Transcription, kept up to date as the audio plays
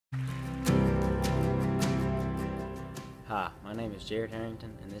Hi, my name is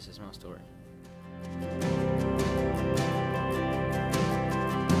Herrington, and this is my story.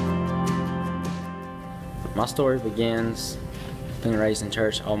 My story begins being raised in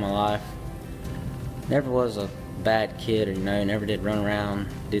church all my life. Never was a bad kid, or never did run around,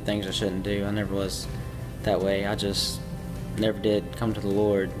 do things I shouldn't do. I never was that way. I just never did come to the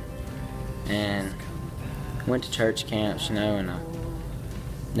Lord, and went to church camps, and I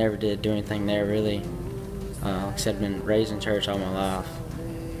never did do anything there really. Except been raised in church all my life.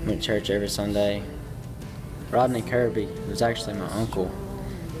 Went to church every Sunday. Rodney Kirby, who was actually my uncle,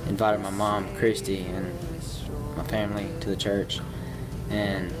 invited my mom, Christy, and my family to the church.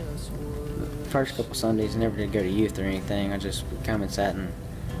 And the first couple Sundays, I never did go to youth or anything. I just would come and sat and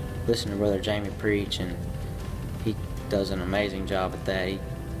listen to Brother Jamie preach, and he does an amazing job at that. He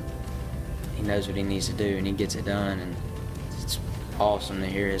knows what he needs to do, and he gets it done, and it's awesome to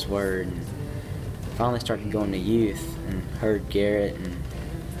hear his word. And finally started going to youth and heard Garrett and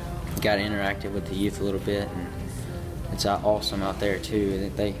got interacted with the youth a little bit, and it's awesome out there too.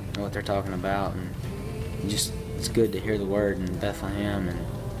 That they know what they're talking about, and it's good to hear the word in Bethlehem. And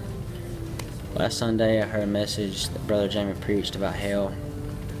last Sunday I heard a message that Brother Jamie preached about hell,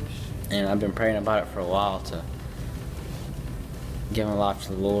 and I've been praying about it for a while to give my life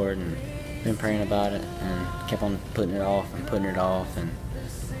to the Lord, and been praying about it and kept on putting it off and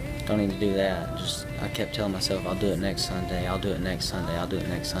don't need to do that. I kept telling myself, I'll do it next Sunday, I'll do it next Sunday, I'll do it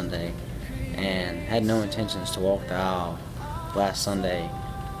next Sunday, and had no intentions to walk the aisle last Sunday.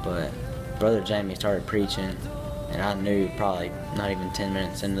 But Brother Jamie started preaching, and I knew probably not even 10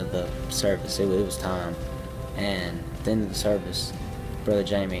 minutes into the service it was time. And at the end of the service, Brother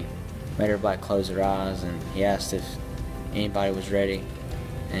Jamie made everybody close their eyes, and he asked if anybody was ready,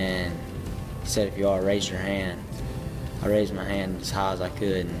 and he said, if you all raise your hand. I raised my hand as high as I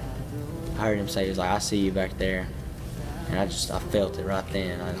could, and I heard him say, he was like, I see you back there. And I felt it right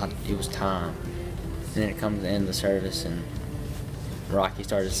then. It was time. And then it comes to the end of the service, and Rocky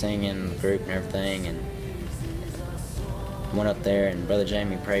started singing, the group and everything, and went up there, and Brother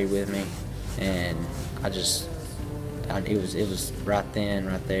Jamie prayed with me, and it was right then,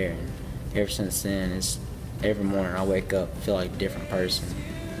 right there. And ever since then, every morning I wake up, feel like a different person.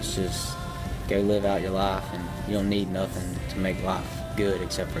 It's just go live out your life, and you don't need nothing to make life good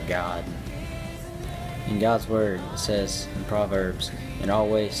except for God. In God's word, it says in Proverbs, "In all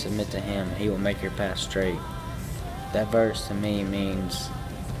ways submit to Him, He will make your path straight." That verse to me means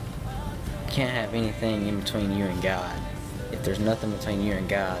you can't have anything in between you and God. If there's nothing between you and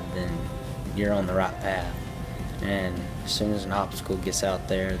God, then you're on the right path. And as soon as an obstacle gets out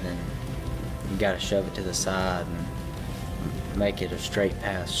there, then you got to shove it to the side and make it a straight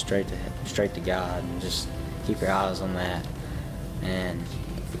path, straight to God, and just keep your eyes on that. And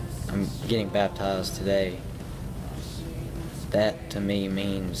I'm getting baptized today. That to me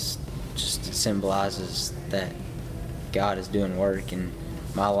means, just symbolizes that God is doing work in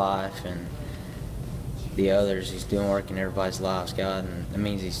my life and the others. He's doing work in everybody's lives, God, and that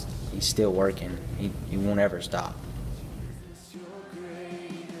means He's still working. He won't ever stop.